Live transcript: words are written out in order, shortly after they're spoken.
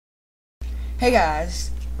Hey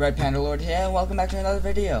guys, Red Panda Lord here, and welcome back to another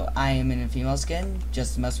video. I am in a female skin,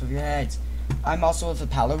 just to mess with your heads. I'm also with a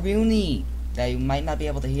Paloruni that you might not be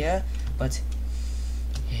able to hear, but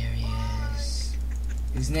here he is.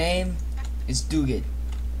 His name is Duged,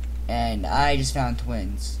 and I just found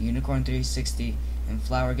twins, Unicorn 360 and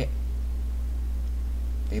Flower Get.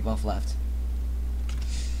 They both left.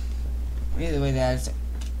 Either way, that is.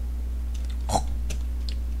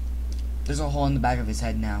 There's a hole in the back of his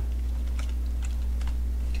head now.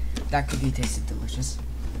 That cookie tasted delicious.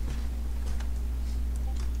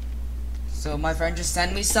 So my friend just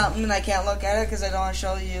sent me something and I can't look at it because I don't want to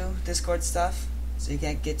show you Discord stuff. So you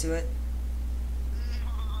can't get to it.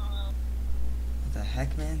 What the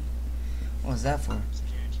heck, man? What was that for?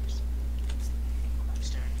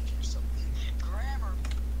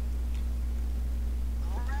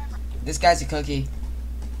 This guy's a cookie.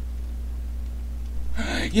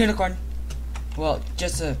 Unicorn. Well,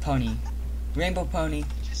 just a pony. Rainbow pony.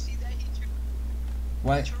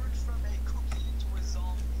 What? Turned from a cookie into a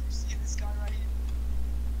zombie. You see this guy right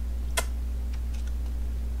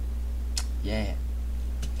here? Yeah.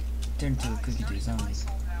 Turned to a cookie to a zombie. I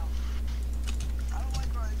don't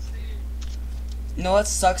like what I see. You know what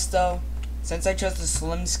sucks though? Since I chose the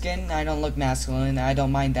slim skin, I don't look masculine. I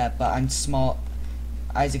don't mind that, but I'm small.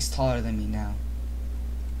 Isaac's taller than me now.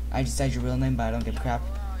 I just said your real name, but I don't give a crap.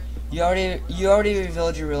 You already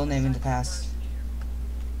revealed your real name in the past.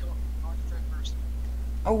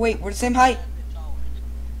 Oh wait, we're the same height.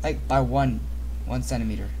 Like by one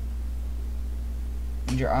centimeter.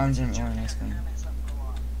 And your arms are more masculine.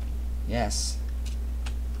 Yes.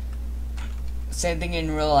 Same thing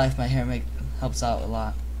in real life. My hair helps out a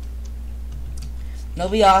lot.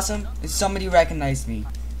 That'll be awesome if somebody recognized me.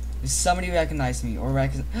 If somebody recognized me or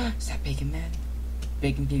is that Bacon Man?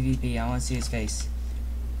 Bacon PvP. I want to see his face.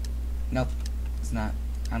 Nope, it's not.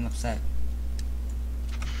 I'm upset.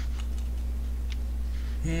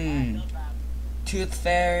 Tooth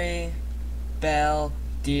Fairy, Belle,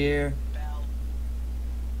 Deer.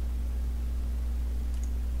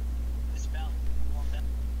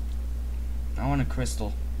 I want a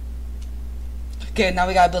crystal. Okay, now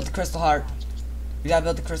we gotta build the crystal heart. We gotta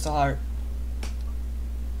build the crystal heart.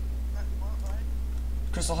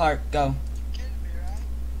 Crystal heart, go.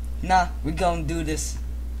 Nah, we gonna do this.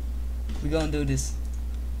 We gonna do this.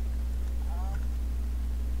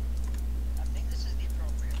 I think this is the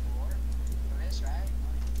appropriate floor for this, right?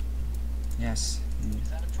 Yes. Is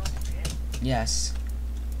that appropriate? Yes.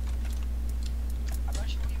 I'm not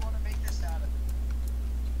sure what you want to make this out of.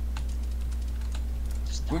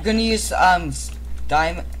 We're gonna use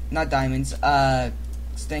not diamonds,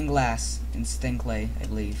 stained glass and stained clay, I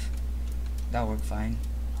believe. That'll work fine.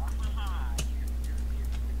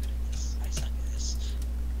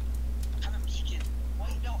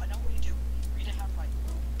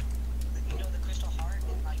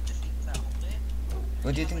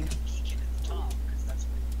 What do you think?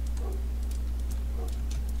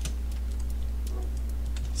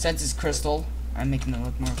 Since it's crystal, I'm making it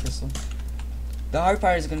look more crystal. The hard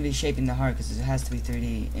part is going to be shaping the heart because it has to be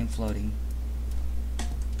 3D and floating.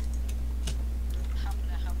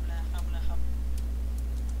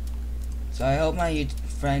 So I hope my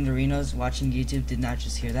friend Areno's watching YouTube did not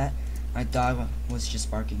just hear that. My dog was just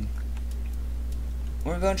barking.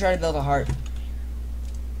 We're going to try to build a heart.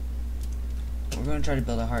 We're going to try to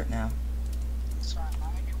build a heart now. Sorry, I'm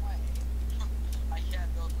on your way. I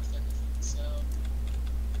can't build with anything, so I'm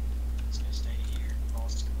just gonna stay here.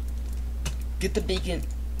 Get the beacon.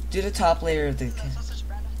 Do the top layer of the.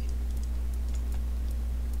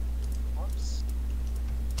 Whoops.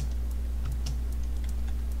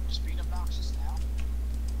 Just being obnoxious now.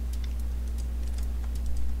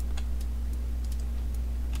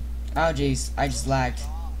 Oh jeez, I just lagged.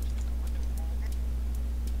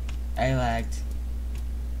 I lagged.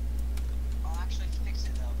 I'll actually fix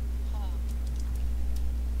it though.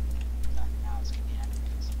 Now it's gonna be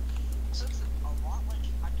enemies. So it's a lot like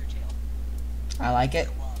Undertale. I like it.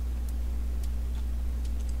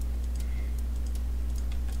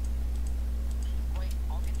 Wait,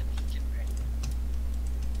 I'll get the beacon ready.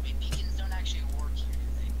 Wait, beacons don't actually work here, do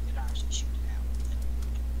they? They don't actually shoot it out.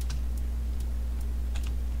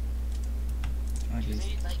 Oh Do jeez.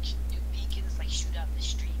 they like do beacons like shoot out the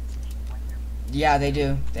streets when they're Yeah, they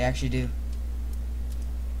do. They actually do.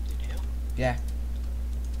 they do? Yeah.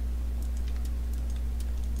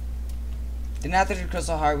 Then after the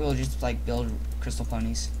crystal heart, we'll just like build crystal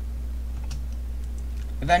ponies.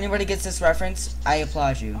 If anybody gets this reference, I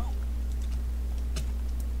applaud you.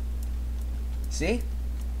 See?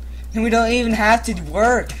 And we don't even have to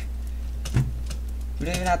work. We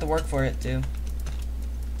don't even have to work for it, too.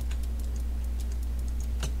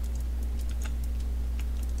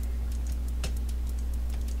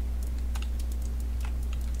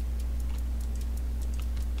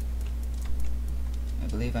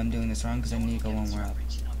 believe I'm doing this wrong because I need to go one more up.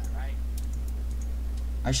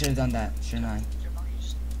 I should have done that, shouldn't I?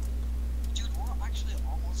 Dude, we're actually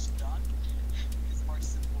almost done with our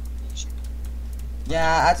simplification. Yeah,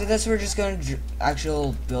 after this we're just going to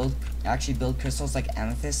actually build crystals like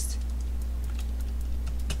amethyst.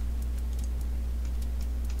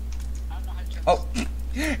 I don't know how to turn Oh,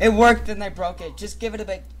 it worked and I broke it. Just give it a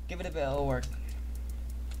bit, it'll work.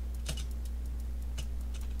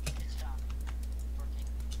 It's done. Working.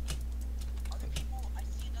 Other people, I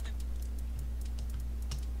see another.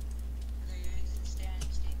 Stand.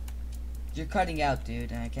 You're cutting out,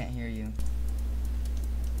 dude, and I can't hear you.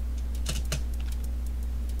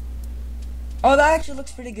 Oh, that actually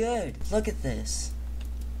looks pretty good. Look at this.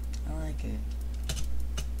 I like it.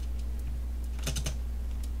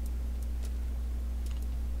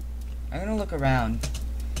 I'm gonna look around.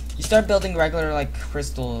 You start building regular, like,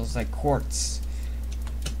 crystals, like quartz.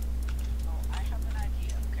 Oh, I have an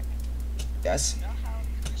idea. Okay. Yes. You know how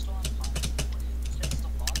the crystal on fire, when it starts to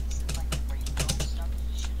lock, this is like rainbow stuff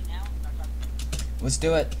shooting out? Let's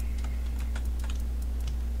do it.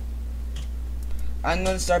 I'm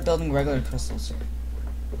gonna start building regular crystals.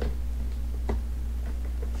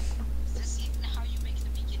 Is this even how you make the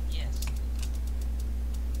beacon? Yes.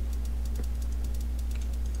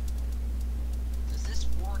 Does this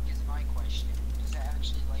work is my question. Does it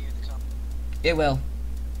actually layer the company? It will.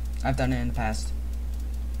 I've done it in the past.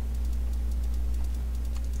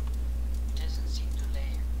 It doesn't seem to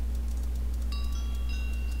layer.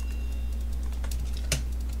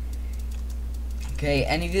 Okay,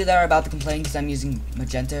 any of you that are about to complain because I'm using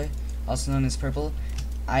magenta, also known as purple,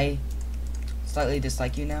 I slightly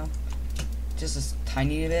dislike you now. Just a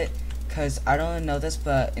tiny bit, because I don't know this,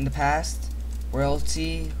 but in the past,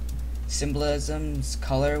 royalty symbolism's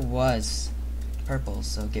color was purple,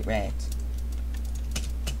 so get wrecked.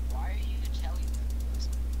 Why are you telling them this?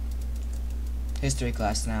 History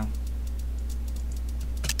class now.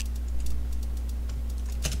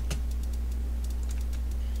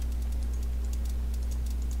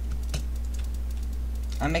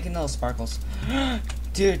 I'm making little sparkles.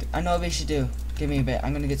 Dude, I know what we should do. Give me a bit.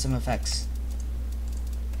 I'm gonna get some effects.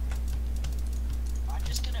 I'm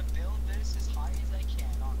just gonna build this as high as I can,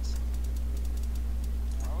 honestly.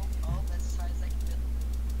 Oh, that's as high as I can build.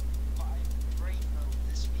 My brain mode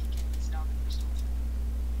this weekend is not the crystal.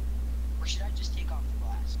 Or should I just take off the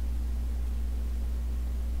glass?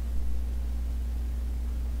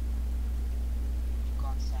 You've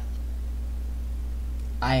gone silent.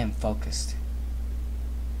 I am focused.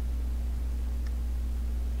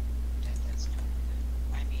 That's good.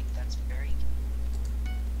 I mean, that's very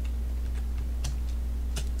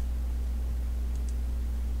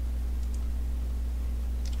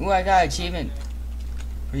Ooh, I got an achievement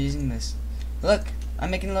for using this. Look, I'm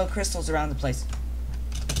making little crystals around the place.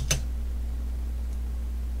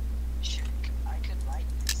 Sure, I could like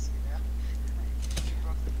this, you know? You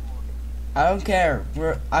broke the board. I don't care.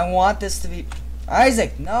 I want this to be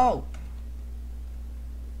Isaac, no!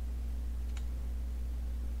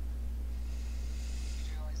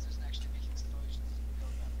 You realize there's an actually big explosion as you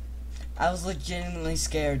build up. I was legitimately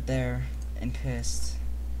scared there and pissed.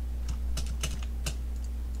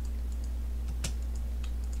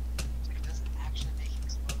 It's like it doesn't actually make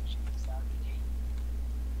explosions. That would be neat.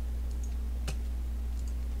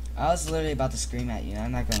 I was literally about to scream at you,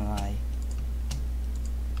 I'm not gonna lie.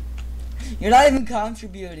 You're not even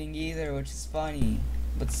contributing either, which is funny,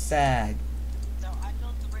 but sad. So I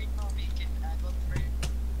built the rainbow beacon. I built the rainbow.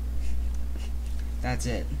 That's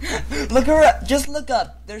it. Look around, just look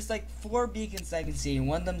up. There's like 4 beacons I can see, and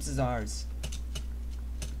one of them is ours.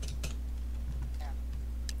 Yeah.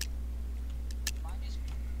 Mine is.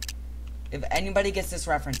 If anybody gets this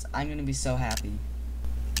reference, I'm gonna be so happy.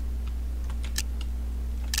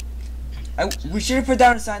 We should have put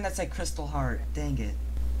down a sign that's like Crystal Heart. Dang it.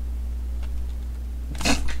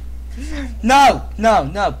 No, no,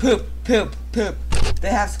 no. Poop, poop, poop. They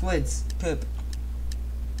have squids. Poop.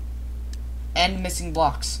 And missing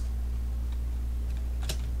blocks.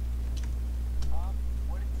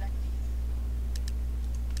 What exactly is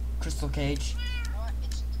Crystal cage. it? You know what?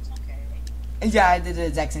 It's okay. Yeah, I did the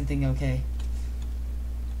exact same thing, okay.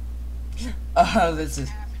 Oh, this is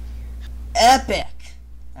What happened here? epic.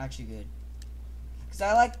 Actually good. Because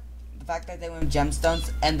I like the fact that they went with gemstones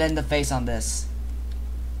and then the face on this.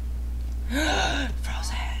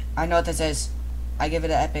 Frozen. I know what this is. I give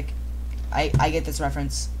it an epic. I get this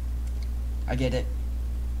reference. I get it.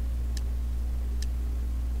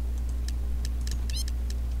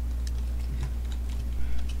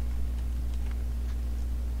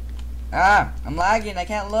 Ah, I'm lagging. I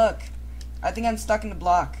can't look. I think I'm stuck in the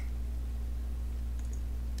block.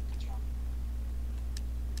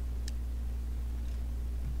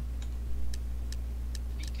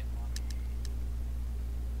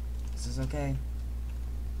 is okay.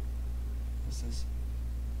 This is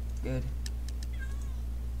good.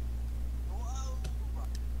 Whoa!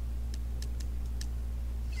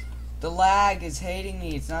 The lag is hating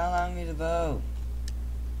me. It's not allowing me to vote.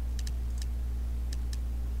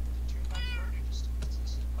 Turn back the render distance.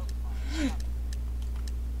 This is Pokemon.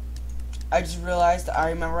 I just realized, I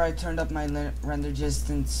remember I turned up my render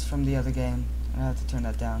distance from the other game. I have to turn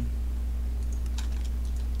that down.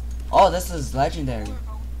 Oh, this is legendary.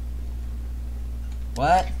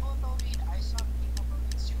 What? People voting, I saw people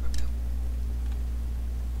voting Super Boo.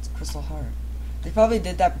 It's Crystal Heart. They probably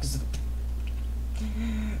did that because of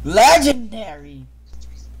legendary!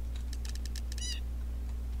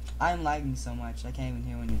 I'm lagging so much, I can't even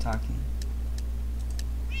hear when you're talking.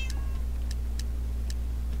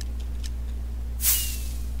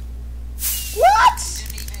 What?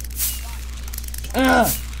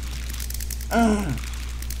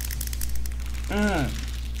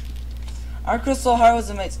 Our Crystal Heart was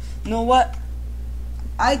amazing. You know what?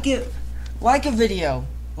 I give like a video,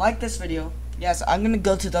 like this video. Yes, I'm gonna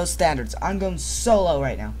go to those standards. I'm going solo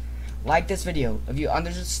right now. Like this video if you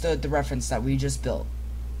understood the reference that we just built.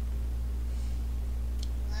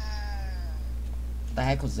 The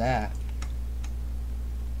heck was that?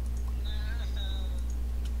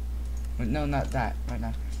 No, not that right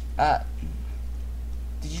now.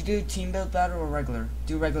 Did you do team build battle or regular?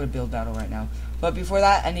 Do regular build battle right now. But before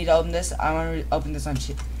that, I need to open this. I want to open this on.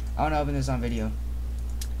 I want to open this on video.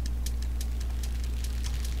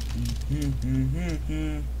 Enjoy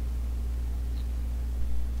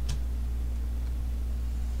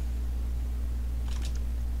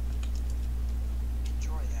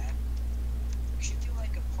that. We should do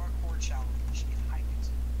like a parkour challenge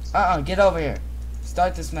in hide. Get over here.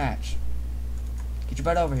 Start this match. Get your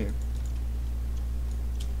butt over here.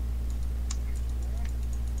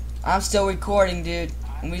 I'm still recording, dude.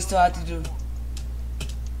 And we still have to do.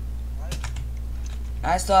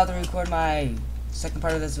 I still have to record my second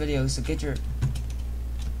part of this video, so get your.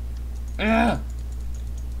 Ugh.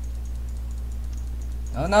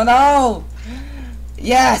 No, no, no!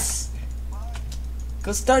 Yes!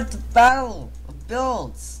 Go start the battle of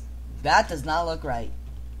builds. That does not look right.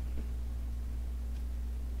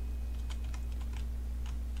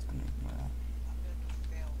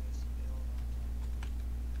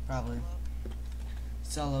 Probably.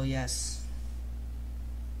 Solo, yes.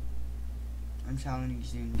 I'm challenging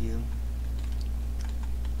you.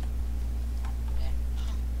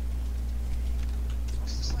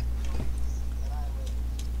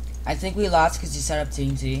 I think we lost because you set up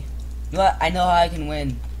TNT. You know what? I know how I can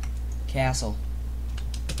win. Castle.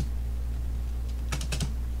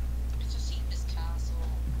 It's just eat this castle.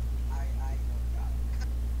 I don't got it.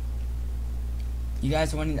 You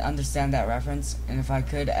guys want to understand that reference? And if I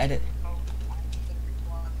could edit.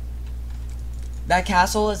 That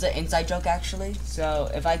castle is an inside joke actually.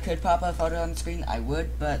 So if I could pop a photo on the screen, I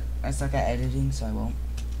would. But I suck at editing, so I won't.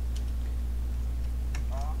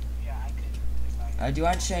 Yeah, I could. If I Do you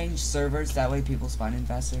want to change servers? That way people spawn in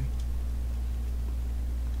faster.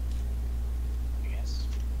 Yes.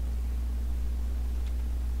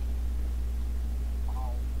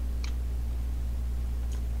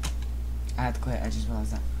 I have to quit. I just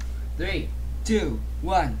realized that. 3, 2,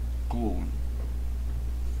 1, go.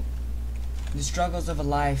 The struggles of a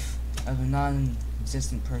life of a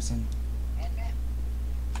non-existent person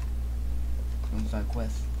comes like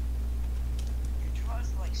with. Your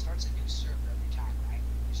draws like starts a new server every time, right?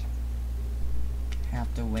 Or something.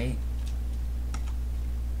 Have to wait.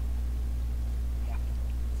 Yeah.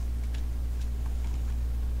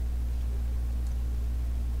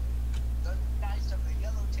 The Knights of the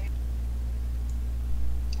Yellow Table.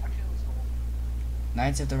 Actually, it was the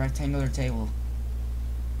Knights of the rectangular table.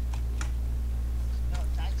 no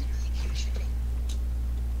Knights of the Acacia Table.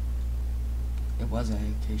 It was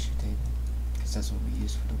an acacia table. Because that's what we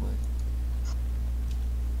used for the wood.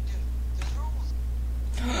 Dude, the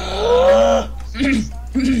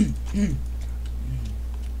rules.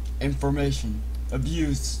 Information.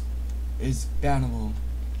 Abuse is bannable.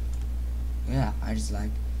 Yeah, I just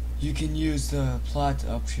like. You can use the plot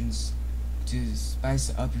options to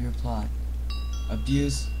spice up your plot.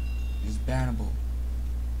 Abuse is bannable.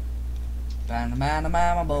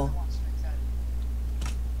 Bannable.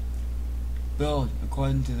 Build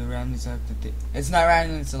according to the randomly selected. It's not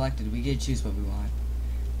randomly selected. We get to choose what we want.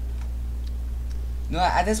 No,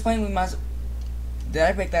 at this point we must. Did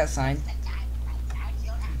I break that sign?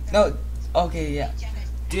 No. Okay, yeah.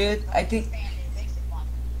 Dude, I think.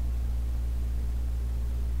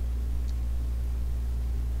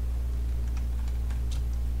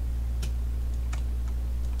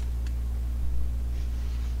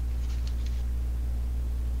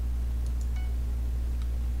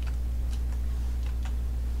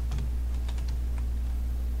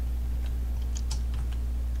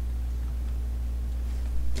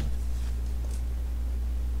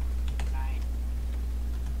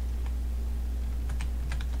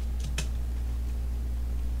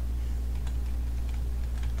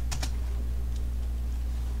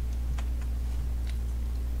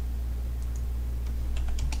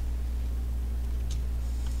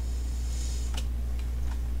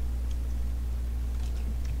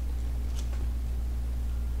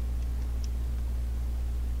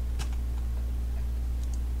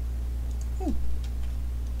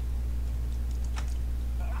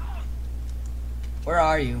 Where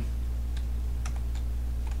are you?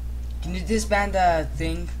 Can you disband the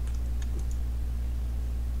thing?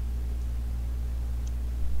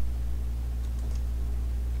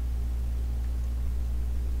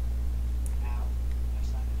 Ow. My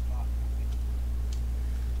son is fucked.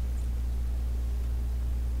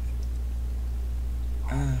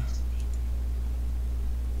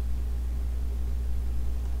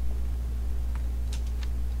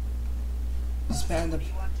 Disband the. What do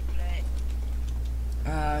you want to play?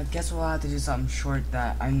 Guess we'll have to do something short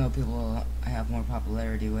that I know people I have more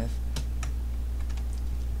popularity with.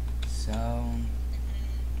 So.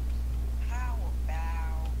 How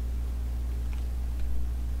about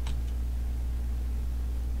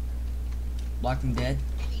Walking Dead.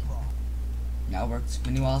 mini wall? That works.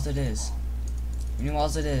 Mini walls it is. Mini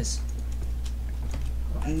walls it is.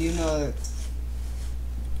 And you know it.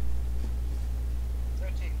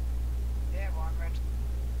 Rotate. Yeah, one red.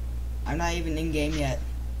 I'm not even in game yet.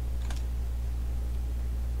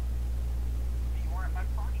 You weren't my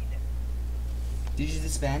party then. Did you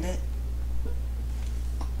disband it?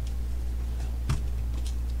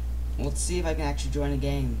 Let's see if I can actually join a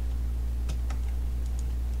game.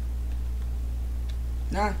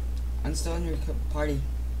 Nah, I'm still in your party.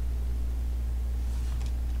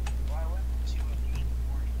 Well, I went to a meeting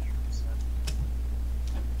for here, so.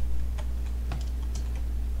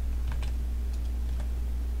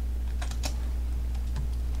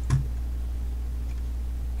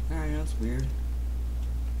 I know it's weird.